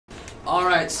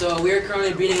Alright, so we are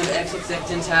currently beating up XXX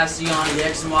Tentacion on the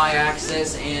X and Y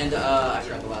axis, and I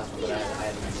forgot the last one, but I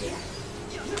had an idea.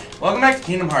 Welcome back to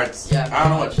Kingdom Hearts. Yeah, I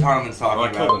don't know what Donovan's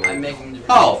talking about. I'm making the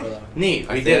Oh, neat.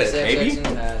 We did it. Maybe?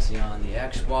 Tentacion on the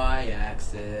XY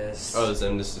axis. Oh,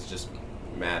 then this is just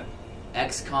Matt.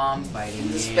 XCOM fighting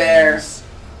Despair. games.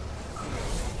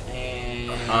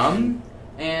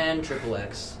 And Triple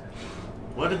X.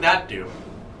 What did that do?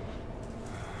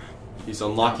 He's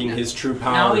unlocking his true Now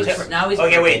powers. he's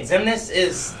Okay, wait. Xemnas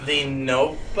is the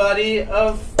nobody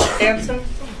of Ansem?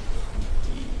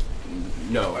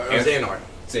 No, Xehanort.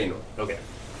 Xehanort. Okay.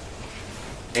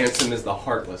 Ansem is the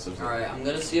heartless of Xehanort. Alright, I'm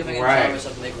gonna see if I can try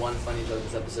myself to make one funny joke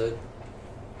this episode.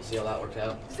 See how that works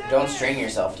out. Don't strain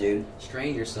yourself, dude.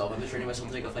 Strain yourself. I've been training myself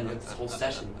to make a funny joke this whole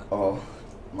session. Oh,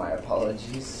 my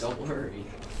apologies. Don't worry.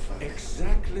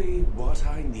 Exactly what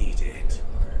I needed.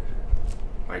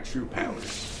 My true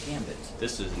powers. Gambit.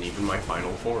 This isn't even my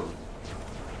final form.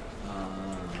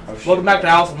 Welcome back to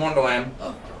Alice in Wonderland.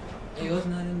 Oh. Hey,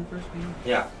 wasn't that in the first game?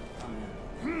 Yeah. Oh,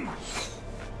 man.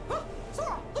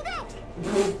 Look out!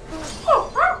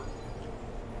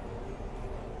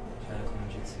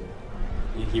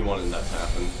 He wanted that to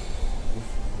happen.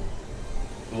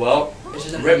 Well, It's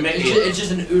just, Rip Mickey. it's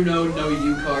just an Uno no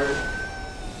you card.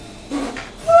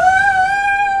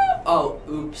 Oh,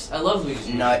 oops. I love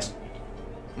Luigi. Nut.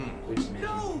 Oops, man.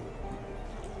 No!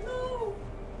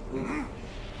 No!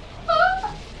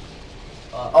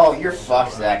 Oh, you're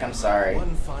fucked, Zach. I'm sorry.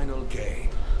 One final game.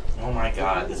 oh my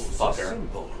god, this The rules are fucker.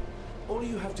 simple. All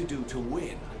you have to do to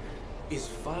win is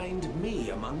find me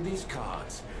among these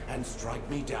cards and strike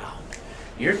me down.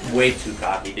 You're way too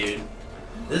cocky, dude.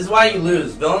 This is why you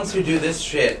lose. Villains who do this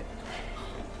shit,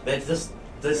 they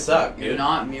suck, You're dude.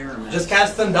 not Mirror Man. Just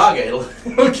cast Thundaga.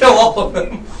 It'll kill all of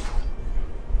them.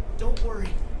 Don't worry.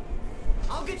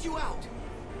 I'll get you out.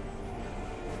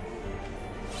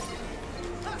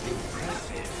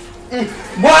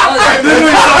 What?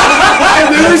 I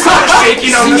literally saw it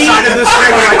shaking on the side of the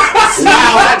screen. I'm like,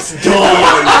 wow, that's dumb.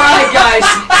 Alright, guys.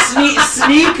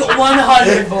 Sneak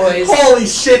 100, boys. Holy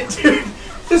shit, dude.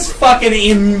 Just fucking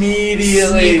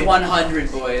immediately. Sneak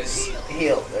 100, boys.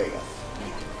 Heal. There you go.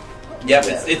 Yep,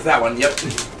 it's that one. Yep.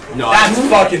 No, That's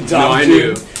fucking dumb, No, I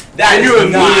dude. knew. That I knew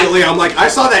is not- immediately. I'm like, I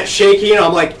saw that shaking.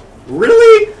 I'm like,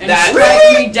 really? And That-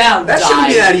 strike me down. That shouldn't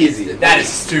be that easy. That is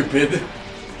stupid.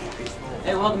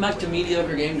 Hey, welcome back to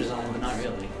mediocre game design, but not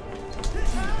really.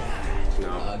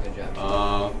 No. Good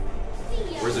job.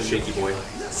 Where's the shaky boy?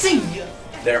 See ya.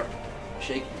 There.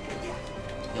 Shake.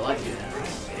 You like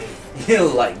it? You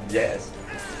like this.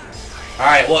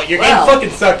 Alright, well, your Well. game fucking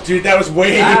sucked, dude. That was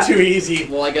way That- too easy.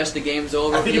 Well, I guess the game's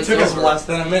over. I think it till took it's us over. less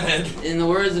than a minute. In the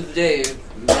words of Dave,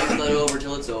 make it over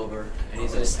till it's over. And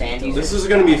he's So stand you. This is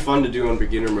gonna be fun to do on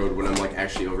beginner mode when I'm like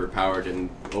actually overpowered and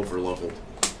over leveled.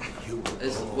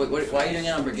 why are you doing it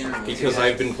on beginner mode? Because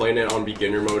I've been playing it on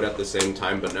beginner mode at the same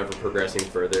time, but never progressing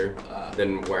further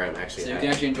than where I'm So actually you at. can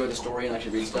actually enjoy the story and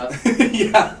actually read stuff.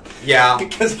 Yeah. Yeah.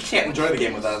 Because you can't enjoy the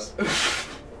game with us.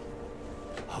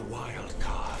 A wild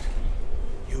card.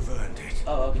 You've earned it.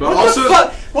 Oh, okay. But What also, the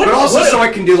fuck? What- but also what- so I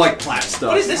can do like plat stuff.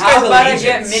 What is this How guy's about I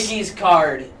get allegiance? Mickey's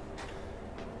card?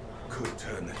 Could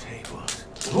turn the tables.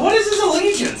 What is his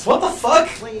allegiance? What the fuck?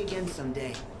 Play again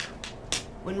someday.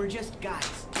 When we're just guys.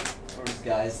 Or just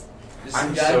guys. Just I'm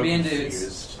some guys so being confused.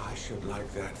 dudes. I should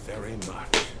like that very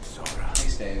much, Sora.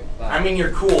 Thanks, Dave. Bye. I mean,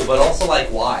 you're cool, but also, like,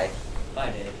 why?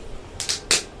 Bye,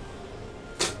 Dave.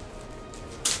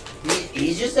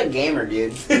 He's just a gamer,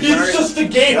 dude. He's just a You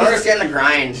don't gamer. understand the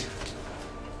grind.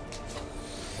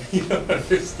 You don't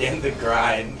understand the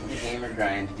grind. The gamer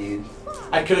grind, dude.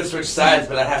 I could have switched sides,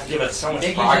 but I'd have to give it so much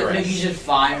Mickey's progress. just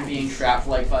fine being trapped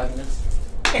for like 5 minutes.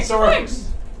 Hey, so thanks.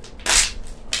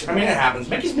 I mean, it happens.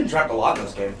 Mickey's been trapped a lot in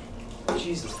this game.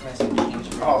 Jesus Christ, Mickey.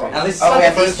 Oh, At least it's oh, not at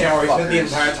the first least time where we spent the fuckers.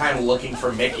 entire time looking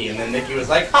for Mickey, and then Mickey was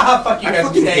like, haha, fuck you I guys,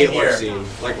 fucking stay hate here.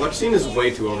 Lexine. Like, Lexine is way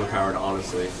too overpowered,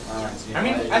 honestly. I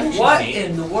mean, I think she's What neat.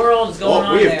 in the world is going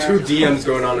Well, on we have there? 2 DMs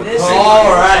going on at the This same is- time.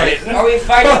 Alright. Are we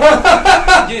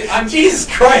fighting? Dude, I'm.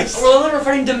 Jesus Christ. We're literally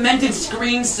fighting demented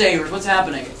screensavers. What's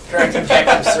happening? Trying to check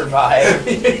him survive.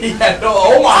 Yeah, no,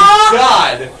 oh my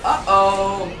god. Uh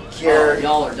oh. Cure.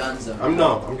 Y'all are done, so. I'm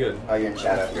good. Oh, you're in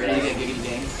chat. Ready to get giggity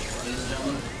gang, ladies and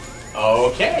gentlemen?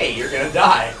 Okay, you're gonna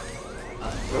die.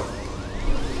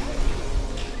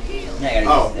 Yeah,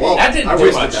 Oh, well, That didn't I do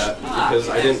wasted much. that because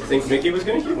I didn't think Mickey was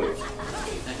gonna heal me.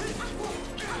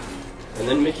 And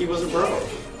then Mickey was a bro.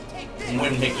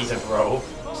 When Mickey's a bro.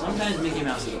 Sometimes Mickey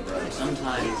Mouse is a bro.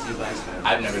 Sometimes he buys bro.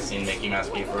 I've never seen Mickey Mouse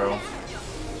be a bro.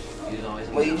 He's always.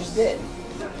 Well, you just did.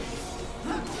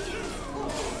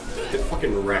 Get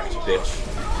fucking wrecked, bitch.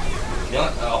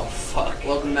 Oh, fuck.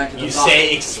 Welcome back to the You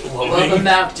say exploding. Welcome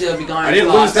back to Begone I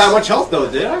didn't lose that much health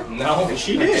though, did I? No, And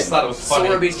she I did. just thought it was funny.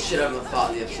 Sora beats the shit out of the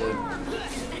thought the episode.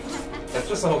 That's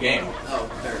just the whole game. Oh,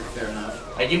 fair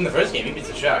enough. Like even the first game, he beats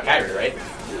the shit out of Kyrie, right?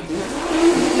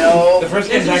 No. The first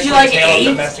game is Isn't she actually like a tale 8?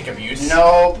 of domestic abuse.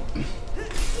 No.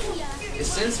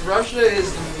 Since Russia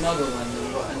is the motherland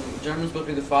and Germany's supposed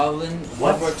to be the fatherland,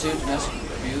 What? World War II domestic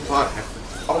abuse.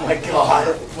 Oh my god.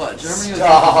 What? Germany was the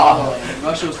Stop. fatherland and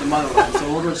Russia was the motherland.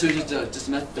 So World War II is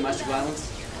just domestic violence?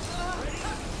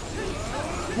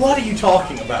 What are you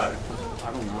talking about?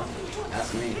 I don't know.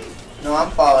 Ask me. No,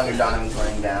 I'm following Donovan's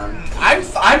laying down. I'm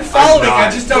following. not.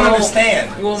 I just don't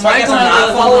understand. Well, So I guess I'm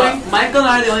not following. Michael and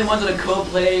I are the only ones that are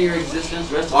co-play your existence.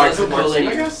 The rest of Oh, I us are took Marcin, I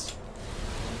co-leading. guess?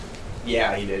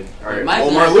 Yeah, he did. Alright, Michael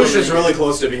well, and I are Marluxia's co-leading. really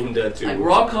close to being dead too. Like,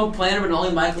 we're all co-playing, but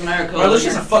only Michael and I are co-leading.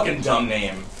 Marluxia's a fucking dumb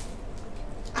name.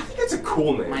 I think it's a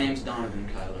cool name. My name's Donovan,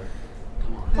 Kyler.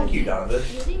 Come on. Fuck you, Donovan.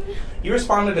 You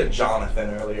responded to Jonathan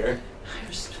earlier.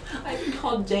 I've been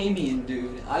called Damien,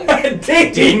 dude.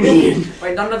 Damien.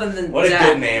 Wait, none other than What a Zach.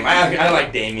 good name. I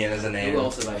like Damien as a name. Who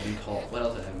else have I been called? What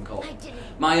else have I been called?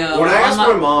 My When I asked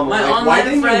my mom, my like, why online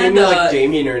didn't you friend, name me like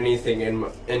Damien or anything,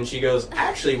 and she goes,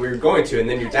 actually, we were going to, and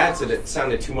then your dad said it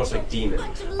sounded too much like Demon.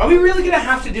 Are we really gonna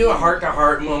have to do a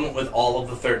heart-to-heart moment with all of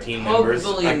the 13 members?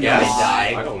 Hopefully I guess.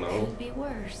 not. I don't know. Could be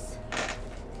worse.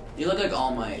 You look like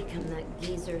All Might. Become that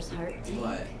geezer's heart tank.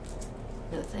 What?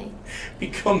 No thanks.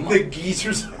 Become the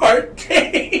geezer's heart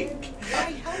tank.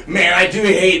 Man, I do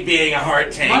hate being a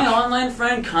heart tank. My online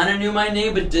friend kind of knew my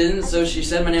name but didn't, so she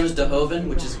said my name is Donovan,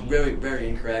 which is very, very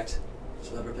incorrect.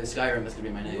 So whoever plays Skyrim, that's gonna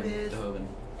be my name, Donovan.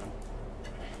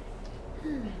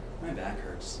 My back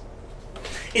hurts.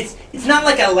 It's not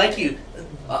like I like you,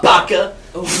 Baka.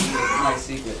 Oh, my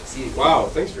secret. Wow,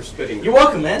 thanks for spitting You're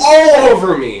welcome, man. all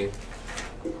over me.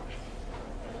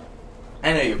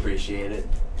 I know you appreciate it.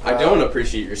 I don't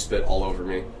appreciate your spit all over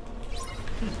me.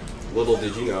 Little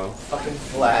did you know. Fucking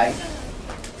flag.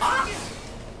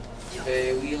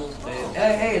 Hey, wheels,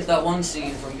 hey, it's that one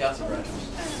scene from Gossip Brothers.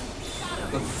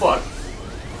 The fuck?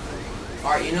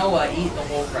 Alright, you know what? Eat the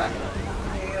whole crack of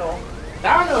it.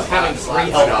 I don't know if having 3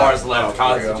 health bars left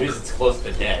constitutes it's close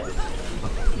to dead.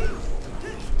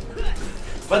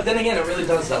 But then again, it really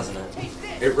does, doesn't it?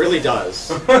 It really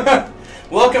does.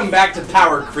 Welcome back to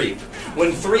Power Creep,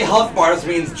 when 3 health bars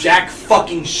means jack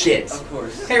fucking shit. Of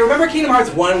course. Hey, remember Kingdom Hearts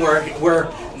 1 where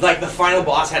like the final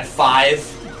boss had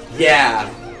 5?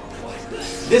 Yeah.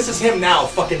 This is him now,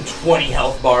 fucking 20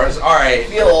 health bars. Alright.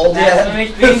 Feel old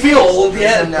yet? Feel old Doesn't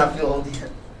yet? not feel old yet.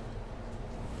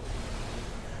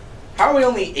 How are we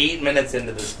only 8 minutes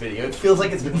into this video? It feels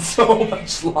like it's been so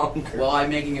much longer. Well, I'm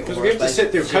making it worse. Because we have to by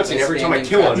sit through simply cutscene every time I spamming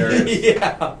kill crap. on her.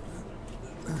 Yeah.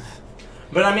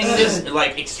 But I mean, it is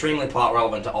like extremely plot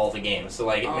relevant to all the games, so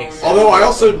like it makes sense. Although I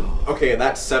also... Okay,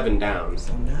 that's 7 down.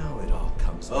 So now it all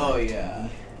comes back. Oh, yeah.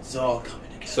 It's all coming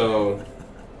together. So...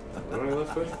 What am I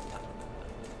left with?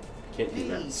 Can't do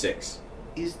that. 6.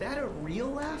 Is that a real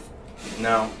laugh?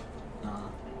 No.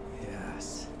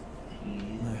 Yes.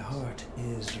 My heart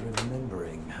is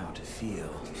remembering how to feel.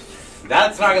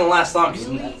 That's not gonna last long. 'Cause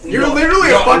You're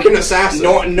literally a fucking assassin.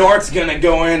 Nort's gonna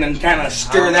go in and kind of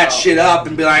stir that shit up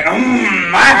and be like, my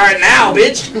heart now,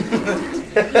 bitch.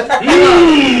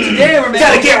 Today we're making...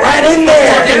 Gotta get right in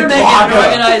there. Today we're making an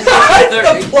organization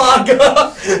 13...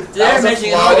 Plaga. Today we're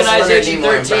making an flawless organization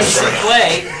Leonard 13 Nimoy to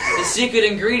play. The secret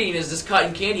ingredient is this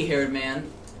cotton candy-haired man.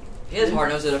 His heart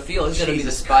knows how to feel. He's gonna be the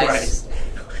Jesus spice. Christ.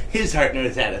 His heart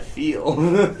knows how to feel.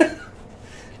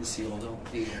 Conceal, don't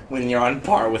feel. When you're on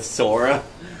par with Sora.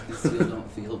 Conceal, don't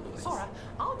feel, boys. Sora,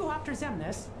 I'll go after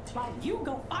Zemnis, while you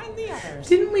go find the others.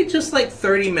 Didn't we just like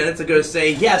 30 minutes ago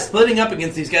say, yeah, splitting up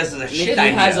against these guys is a shit Mickey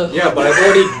has idea? a Yeah, but I've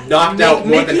already knocked out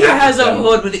more than Mickey half has of a them.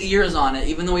 hood with ears on it,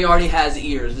 even though he already has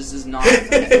ears. This is not cool.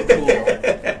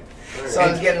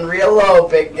 Sun's getting real low,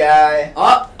 big guy.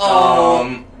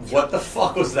 Uh-oh. What the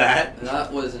fuck was that?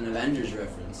 That was an Avengers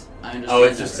reference. I understand. Oh,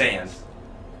 it's that just reference. sand.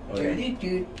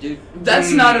 Dude,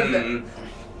 that's not a...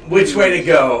 Which way to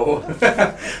go?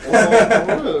 Welcome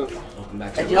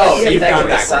back I to do Oh, like so the you've effect gone of the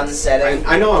backwards. sun setting.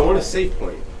 I know, I want a save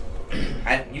point.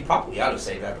 You probably ought to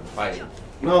save after the fight.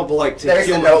 No, but like to There's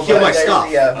heal, the Nova. heal my There's stuff.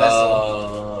 the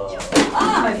vessel.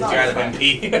 I You're out of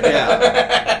MP.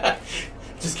 Yeah.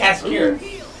 Just cast Cure.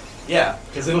 Yeah,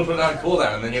 because it'll put it on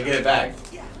cooldown and then you'll get it back.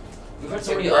 We've had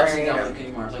so many ups and downs with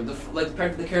Kingdom Hearts.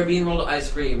 Like the Caribbean world, I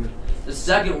screamed. The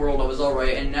second world, I was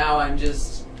alright, and now I'm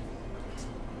just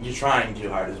You're trying too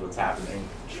hard is what's happening.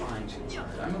 trying too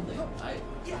hard. I'm a little...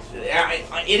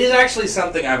 It is actually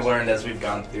something I've learned as we've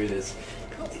gone through this.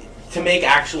 To make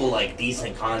actual like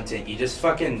decent content, you just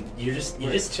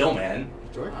chill, man.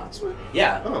 Do I?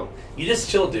 Yeah. Oh. You just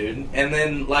chill, dude, and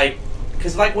then like,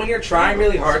 cause like when you're trying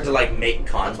really hard to like make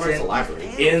content,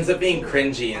 it ends up being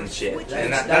cringy and shit,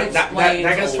 and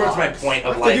that goes towards my point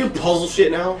of like. Do puzzle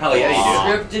shit now? Hell yeah, you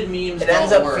do. Scripted memes. It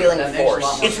ends up feeling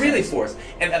forced. It's really forced,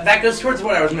 and that goes towards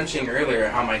what I was mentioning earlier,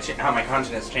 how my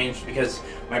content has changed because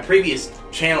my previous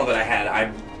channel that I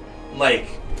had,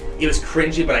 it was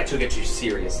cringy, but I took it too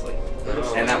seriously,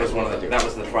 and that was that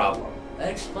was the problem. That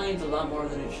explains a lot more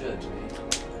than it should to me.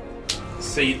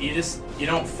 So you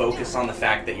don't focus on the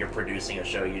fact that you're producing a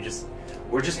show.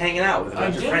 We're just hanging out with a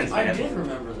bunch of friends, man. I did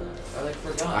remember that. I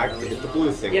forgot. I hit the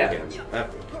blue thing again.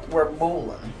 We're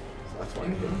bowling. That's why I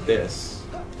hit this.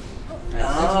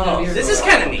 Oh, this is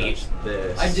kind of neat.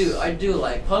 This. I do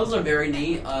like puzzles are very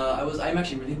neat. I'm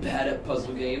actually really bad at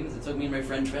puzzle games. It took me and my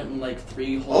friend Trenton like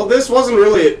 3 whole. Oh, this wasn't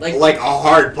really like a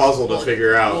hard puzzle to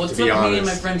figure out. Well, it to took be me honest. and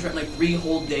my friend Trenton like 3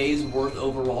 whole days worth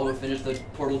overall to finish the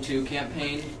Portal 2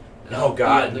 campaign. Oh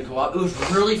god, the co-op. It was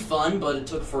really fun, but it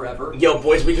took forever. Yo,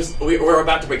 boys, we're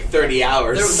about to break 30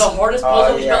 hours. The hardest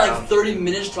puzzle we spent like 30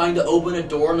 minutes trying to open a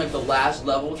door in like the last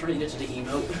level, trying to get to the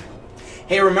emote.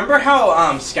 Hey, remember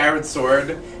how Skyward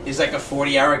Sword is like a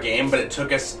 40-hour game, but it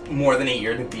took us more than a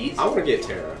year to beat? I want to get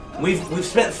Terra. We've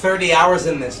spent 30 hours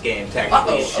in this game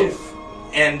technically,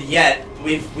 and yet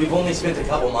we've only spent a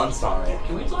couple months on it.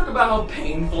 Can we talk about how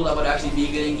painful that would actually be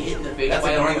getting hit in the face That's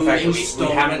by ignoring a the fact that moving we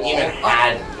stone haven't wall? even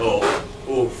had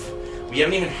we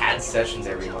haven't even had sessions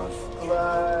every month.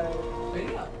 I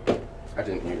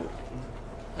didn't use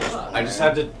it. I just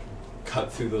had to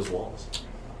cut through those walls.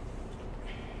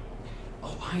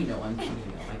 Oh, I know. I'm kidding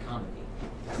about my comedy.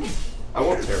 I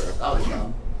want Terra. That was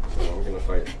dumb. So I'm gonna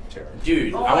fight Terra.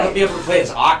 Dude, I want to be able to play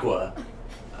as Aqua.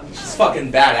 She's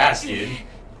fucking badass, dude.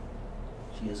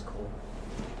 She is cool.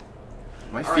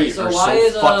 My Alright, feet so are why so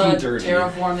is fucking dirty.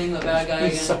 terraforming the bad guy I'm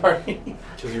again? sorry.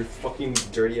 Because you're fucking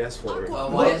dirty ass flutter.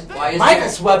 Why is Michael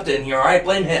swept in here, alright?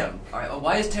 Blame him. Alright,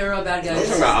 why is Terra a bad guy? I'm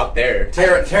talking about up there.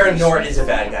 Terra Nort is a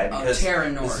bad guy because Terra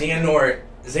Nort.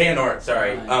 Xehanort,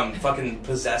 sorry, Right. fucking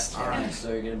possessed him. Alright,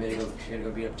 so you're gonna go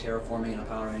beat up terraforming in a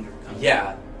Power Ranger.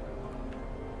 Yeah.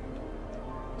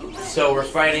 So we're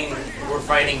fighting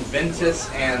Ventus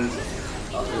and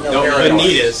No,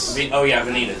 Vanitas. Oh yeah,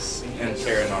 Vanitas and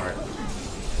Terra Nort.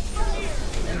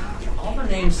 All their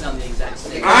names sound the exact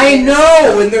same. I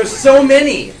know, and there's so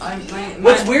many.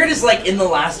 What's What's weird is like in the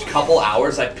last couple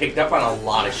hours, I've picked up on a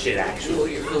lot of shit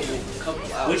actually,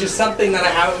 which is something that I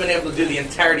haven't been able to do the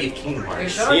entirety of Kingdom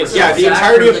Hearts. Yeah, the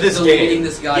entirety of this game.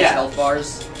 This guy's health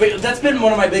bars. But that's been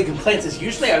one of my big complaints. Is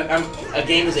usually a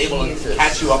game is able to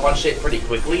catch you up on shit pretty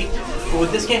quickly, but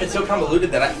with this game it's so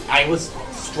convoluted that I was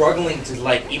struggling to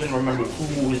like even remember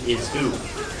who is who.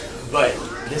 But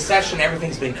this session,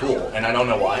 everything's been cool, and I don't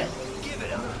know why.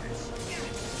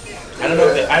 I don't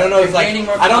know if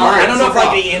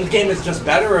the end game is just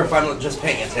better, or if I'm just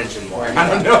paying attention more. I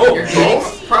don't know. You're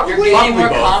gaining more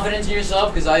confidence in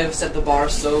yourself because I have set the bar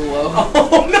so low.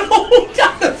 Oh no,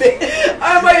 Donovan!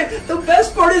 The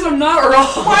best part is I'm not wrong.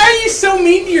 Why are you so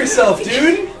mean to yourself,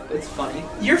 dude? It's funny.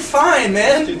 You're fine,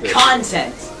 man.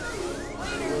 Content.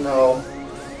 No.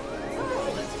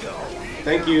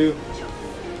 Thank you.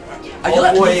 I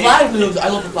love the flag moves. I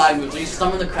love the flag moves. You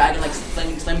summon the crag and like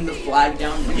slamming the flag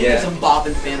down. You get some bop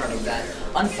and fan art of that.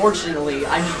 Unfortunately,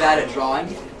 I'm bad at drawing.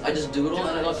 I just doodle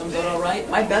and it all comes out alright.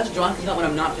 My best drawing comes out when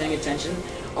I'm not paying attention.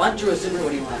 I drew a super. What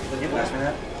do you want? Can you pass me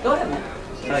that? Go ahead, man.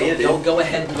 Yeah, dude. Don't go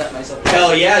ahead and let myself.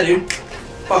 Hell yeah, dude.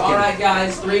 Fucking. Alright,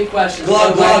 guys. 3 questions.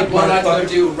 Glug, glug, what am I going motherfucker.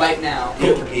 to do right now?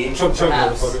 Chug, chug,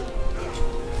 Perhaps.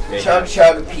 motherfucker. Chug,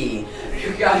 chug, pee.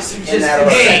 You guys have In just that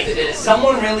order. accepted Hey, it.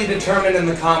 someone really determined in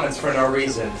the comments for no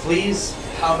reason. Please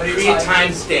How many create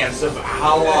times? timestamps of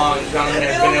how long Jonathan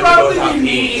has been able to go without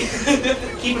peeing.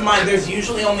 Keep in mind, there's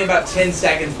usually only about 10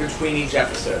 seconds between each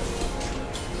episode.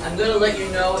 I'm gonna let you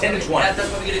know 10 to 20. that's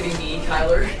probably gonna be me,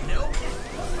 Kyler.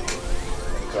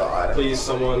 God. Please,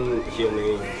 someone heal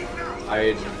me.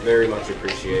 I'd very much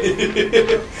appreciate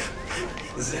it.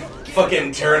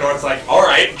 Fucking Terra North's like,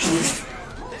 alright.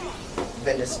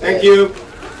 Thank you.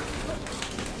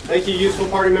 Thank you, useful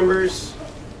party members.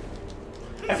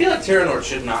 I feel like Terra North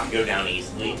should not go down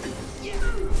easily.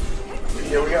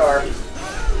 Here we are.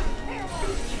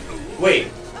 Wait,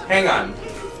 hang on.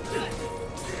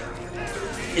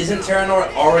 Isn't Terra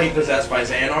North already possessed by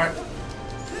Xehanort?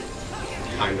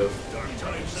 Kind of.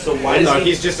 So why does No, he...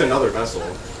 he's just another vessel.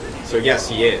 So yes,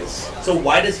 he is. So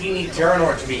why does he need Terra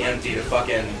North to be empty to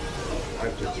fucking...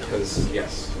 Because,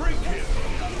 yes.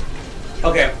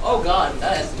 Okay. Oh god,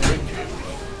 that is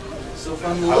so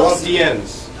from the I love looks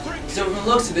DMs. so from the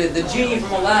looks of it, the genie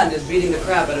from Aladdin is beating the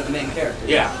crap out of the main character.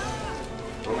 Yeah.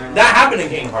 That happened in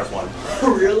Kingdom Hearts 1.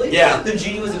 Really? Yeah. The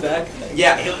genie was back?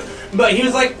 Yeah, but he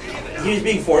was like, he was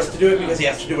being forced to do it because he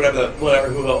has to do whatever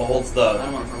who holds the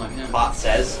pot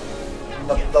says.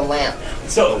 The lamp.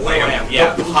 So the lamp,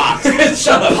 yeah, the pot.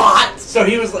 Shut up, pot. So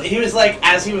he was like,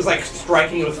 as he was like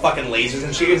striking with fucking lasers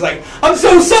and shit, he was like, I'm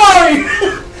so sorry.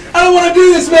 I don't want to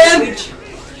do this, man.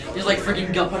 He's like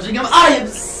freaking gut punching him. I am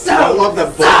so I love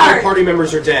that both the party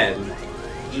members are dead.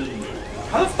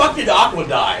 How the fuck did Aqua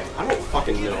die? I don't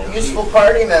fucking know. Useful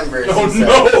party members. Oh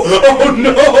no! Oh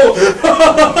no!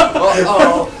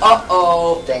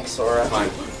 Uh-oh. Thanks, Sora. Fine.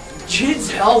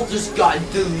 Kid's health just got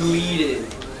deleted.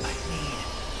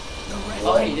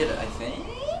 Oh, he did it, I think.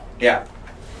 Yeah.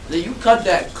 You cut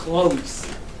that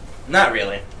close. Not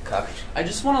really. I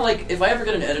just want to like, if I ever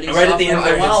get an editing right software, at the end,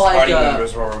 I want to party like,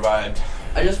 members were revived.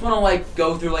 I just want to like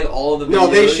go through like all of the videos. No,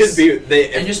 they should be.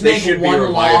 And just they make should one be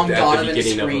revived long at Donovan the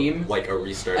beginning scream. of like a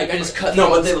restart. Like I just cut. No,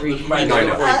 what but they right No, I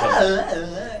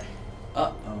know.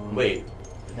 Uh-oh. Wait.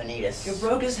 Vanitas. You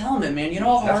broke his helmet, man. You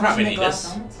know how That's hard not it is to make Vanitas.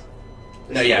 glass helmets?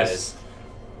 No, yeah, it is.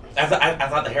 I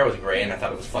thought the hair was gray, and I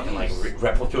thought it was fucking like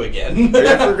replica again.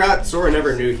 I forgot Sora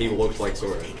never knew he looked like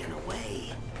Sora. Taken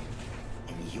away.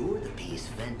 And you're the piece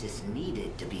Ventus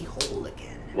needed to be whole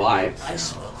again. Why? I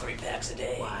smoke 3 packs a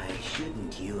day. Why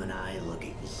shouldn't you and I look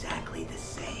exactly the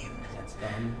same? That's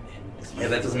dumb. Yeah,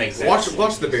 that doesn't make sense.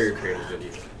 Watch the Barrier Cradle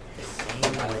video. The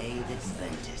same way that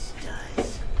Ventus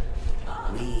does.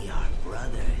 We are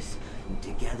brothers, and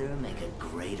together make a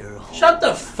greater whole. Shut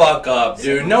the fuck up,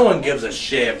 dude. No one gives a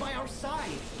shit. By our side,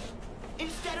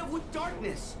 instead of with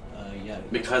darkness. Yeah.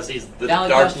 Because he's the Valid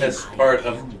darkness question. part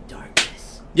of. And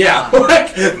darkness. Yeah,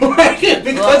 like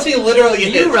because he literally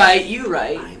is. You right. You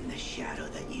right. I'm the shadow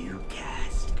that you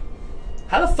cast.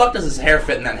 How the fuck does his hair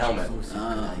fit in that helmet?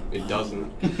 It doesn't.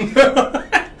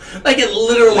 Like it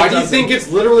literally. Why do you doesn't. think it's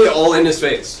literally all in his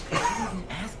face? I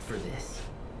didn't ask for this.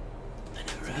 I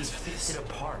never asked for this. Sit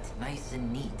apart, nice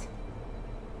and neat.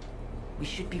 We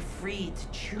should be free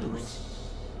to choose.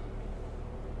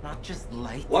 Not just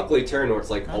light. Luckily, Terranor's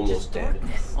like Not almost just dead.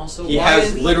 darkness. Also, He why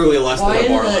has is, literally less than why a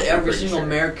bar does left, I'm every pretty single sure.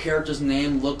 Mare character's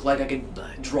name look like I could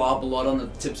draw blood on the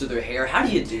tips of their hair? How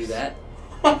do you do that?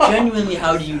 Genuinely,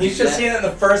 how do you do You should have that? seen it in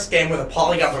the first game where the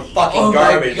polygons were fucking Oh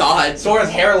my garbage. God. Sora's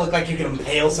hair looked like you could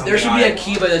impale something. There should on be a it.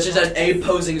 Kiba that's just an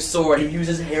A-posing sword who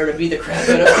uses hair to beat the crap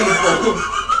out of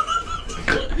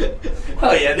people.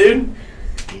 Hell yeah, dude.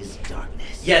 Is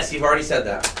darkness. Yes, you've already said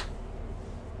that.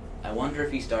 I wonder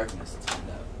if he's darkness. Let's find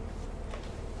out.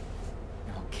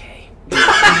 Okay.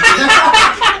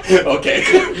 Okay.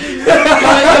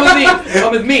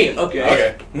 Come with me. Okay.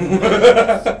 Okay.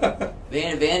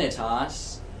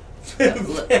 Vanitas.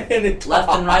 Vanitas. Left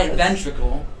and right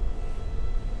ventricle.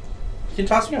 Can you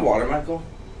toss me a water, Michael?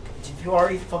 Did you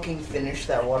already fucking finish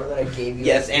that water that I gave you?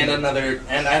 Yes, and another,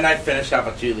 and I finished off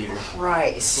a 2 liter.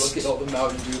 Christ. Look at all the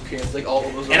Mountain Dew cans, like all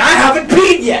of those. And I haven't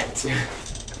peed yet!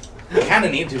 I kinda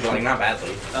need to, but like not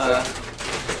badly. Oh,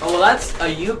 well, that's a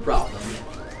you problem,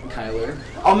 Kyler.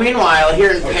 Oh, meanwhile,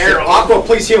 here in Here, Paris. Aqua,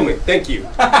 please heal me. Thank you.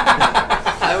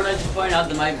 I would like to point out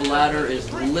that my bladder is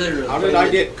literally. How did I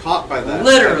get caught by that?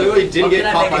 Literally. I literally didn't What get can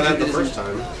I caught make by it that do the this first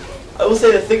time. I will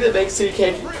say the thing that makes City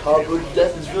Candy combo to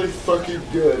death is really fucking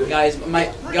good. Guys,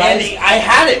 Andy, I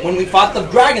had it when we fought the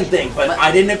dragon thing, but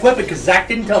I didn't equip it because Zach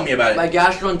didn't tell me about it. my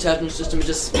gastrointestinal system is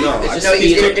just speed. No, it's I just know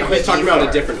speed. he's talking about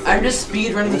a different thing. I'm just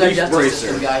speed running the Leaf digestive bracer.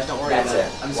 system, guys. Don't worry That's about it.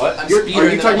 it. I'm Are speed you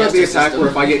running talking about the digestive attack where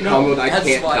if I get system. comboed, I That's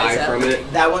can't why die it's from happening.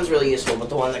 it? That one's really useful, but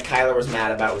the one that Kyler was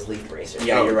mad about was Leaf Bracer.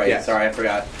 Yeah, you're right. yes. Sorry, I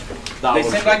forgot. That They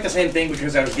one. seemed like the same thing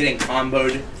because I was getting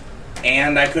comboed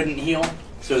and I couldn't heal.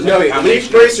 So it was No, like a Leaf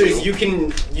combination Bracers, of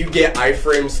you get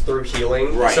iframes through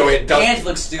healing, Right. so it doesn't. Can't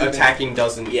look stupid. Attacking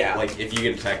doesn't. Yeah. Like if you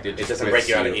get attacked, it doesn't break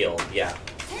you out of heal. Yeah.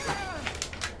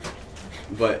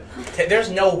 But There's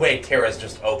no way Terra's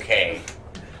just okay.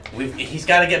 He's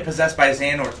got to get possessed by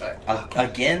Xehanort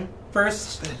again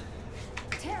first.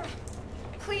 Tara,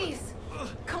 please,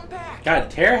 come back.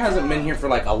 God, Terra hasn't been here for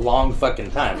like a long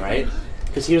fucking time, right?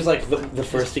 Because he was like the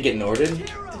first to get Norded.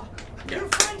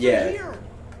 yeah,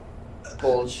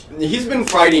 Bulge. he's been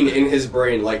fighting in his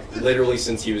brain like literally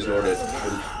since he was Norded,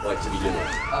 like to begin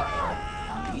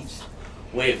with.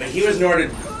 Wait, but he was Norded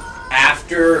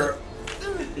after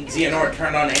Xehanort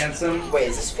turned on Ansem? Wait,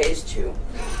 is this phase 2?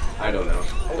 I don't know.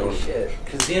 Holy shit.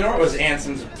 Because Xehanort was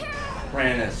Ansem's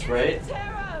apprentice, right?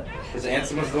 Because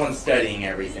Ansem was the one studying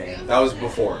everything. That was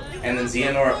before. And then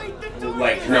Xehanort,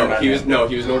 like, turned No, on he was him.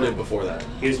 Norded before that.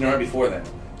 He was Norded before then.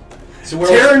 So where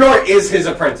Terranor is his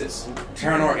apprentice.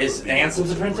 Terranor is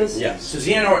Ansem's apprentice? Yes. So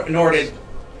Xehanort Norded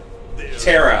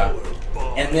Terra,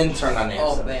 and then turned on Ansem.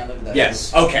 Oh, man, look at that.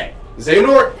 Yes. Okay.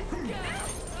 Xehanort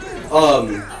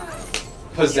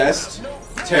possessed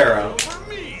Terra.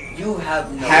 You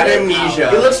have no had amnesia.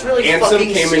 He looks really Ansem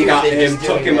fucking came and got stupid him, just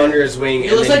took doing him that. under his wing, He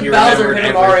and looks then like he Bowser remembered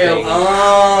in Mario. everything.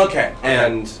 Oh, okay.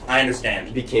 And I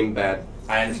understand. became bad.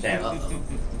 I understand.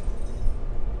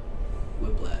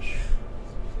 Whiplash.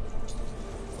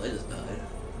 Well, I just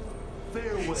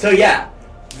died. So yeah,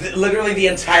 literally the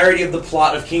entirety of the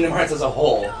plot of Kingdom Hearts as a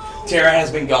whole, Terra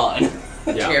has been gone.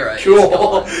 Yeah. Terra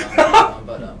Cool. is gone.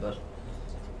 But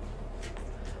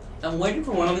I'm waiting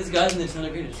for one of these guys and they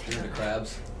disintegrate to destroy the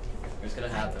crabs. It's gonna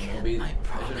happen. It'll be. I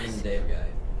should have been the Dave guy.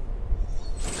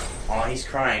 Aw, he's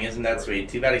crying. Isn't that sweet?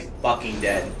 Too bad he's fucking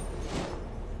dead.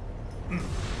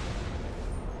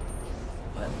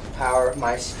 What? Power of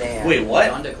my stand. Wait, what?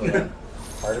 John Dakota.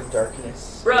 Heart of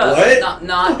darkness. Bruh, What?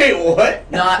 Not Wait,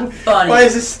 what? not funny. Why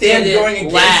is his stand Didn't going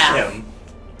against laugh. him?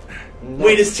 No.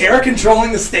 Wait, is Terra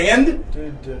controlling the stand?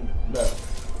 No.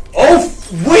 Oh,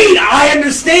 wait, I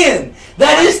understand.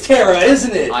 That is Terra,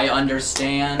 isn't it? I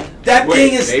understand. That Wait,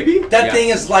 thing is maybe? that Yeah. thing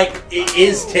is like it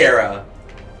is Terra.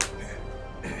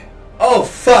 Oh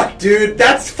fuck, dude,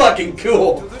 that's fucking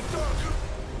cool.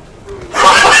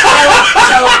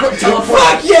 Teleport.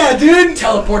 Fuck yeah, dude.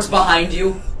 Teleports behind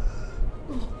you.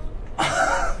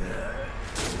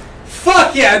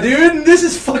 Fuck yeah, dude. This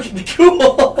is fucking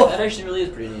cool. That actually really is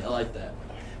pretty neat. I like that.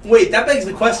 Wait, that begs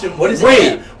the question. What is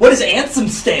Wait. what is Ansem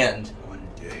stand?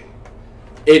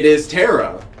 It is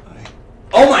Terra.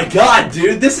 Oh my god,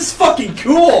 dude, this is fucking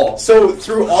cool. So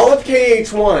through all of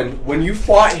KH1, when you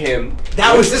fought him,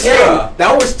 That was this Terra. thing,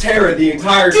 that was Terra the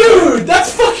entire time. Dude,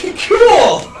 that's fucking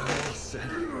cool.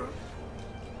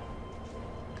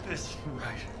 That's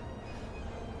right.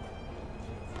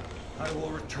 I will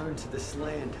return to this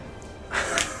land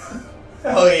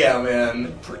Hell yeah, man.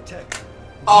 and protect it.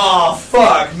 Oh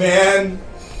fuck, man.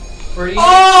 Pretty.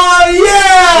 Oh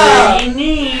yeah. Pretty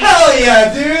neat. Hell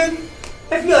yeah, dude.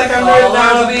 I feel like I'm right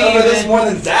now Colors over this weaving. more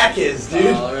than Zach is,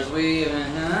 dude. Colors weaving.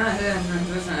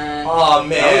 Oh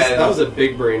man. That was a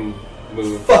big brain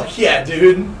move. Fuck yeah,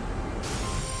 dude.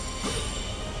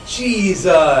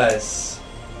 Jesus.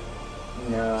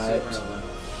 No,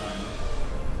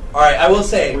 Alright, I will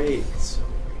say. Wait.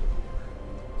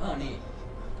 Oh, neat.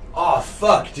 Oh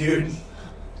fuck, dude.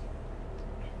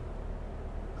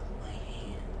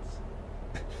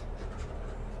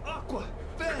 Aqua,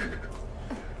 Ben.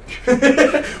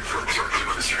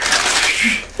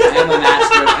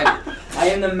 I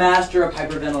am the master of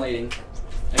hyperventilating.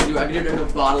 I can do it in a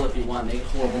bottle if you want, make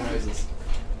horrible noises.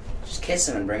 just kiss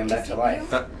him and bring him back to life.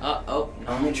 Oh.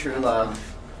 Only true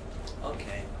love.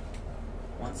 Okay.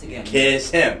 Once again. Kiss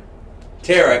him.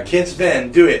 Terra, kiss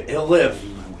Ben. Do it. He'll live.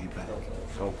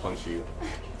 I'll punch you.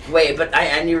 Wait, but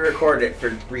I need to record it for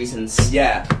reasons.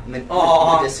 Yeah.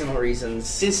 Aw. Medicinal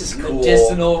reasons. This is cool.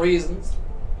 Medicinal reasons.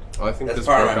 Oh, I think That's this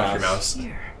part broke of off your mouse.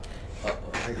 mouse.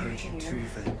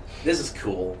 Uh-oh. This is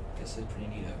cool. This is pretty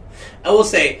neat. I will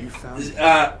say, You found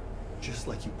it, just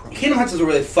like you promised. Kingdom Hearts is a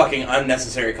really fucking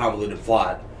unnecessary, convoluted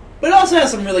plot. But it also has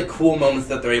some really cool moments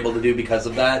that they're able to do because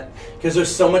of that. Because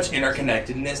there's so much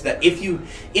interconnectedness that if you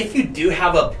do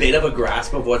have a bit of a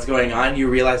grasp of what's going on, you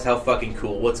realize how fucking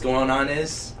cool what's going on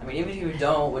is. I mean, even if you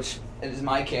don't, which is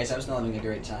my case, I'm still having a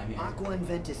great time here. Aqua and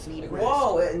Ventus need Like, rest.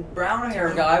 whoa, and brown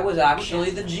hair guy was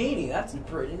actually the genie. That's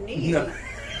pretty neat. No.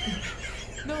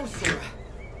 No, Sarah.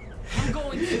 I'm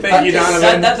going to. Thank you,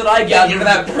 Donovan. That's what I gathered for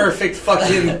that perfect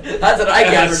fucking That's what I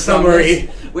gathered from summary.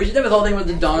 this. We should have a whole thing where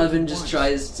the Donovan just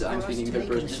tries to, I'm speaking third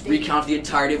person, just recount the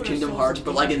entirety of Kingdom Hearts,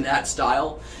 but like in that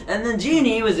style. And then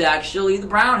Genie was actually the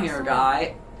brown hair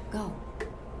guy. Go.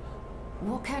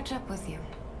 We'll catch up with you.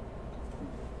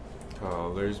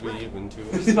 Colors weaving to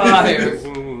Fire.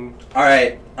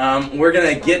 Alright, we're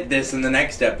gonna get this in the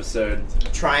next episode.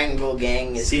 Triangle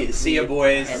Gang is See ya,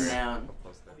 boys. head down.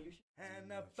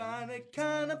 And I find it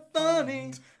kinda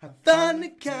funny, I find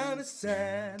it kinda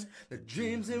sad. The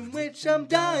dreams in which I'm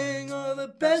dying are the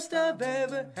best I've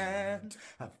ever had.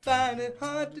 I find it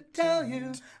hard to tell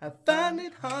you, I find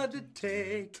it hard to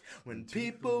take. When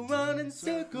people run in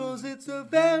circles, it's a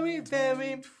very,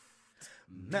 very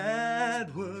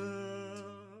mad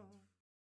world.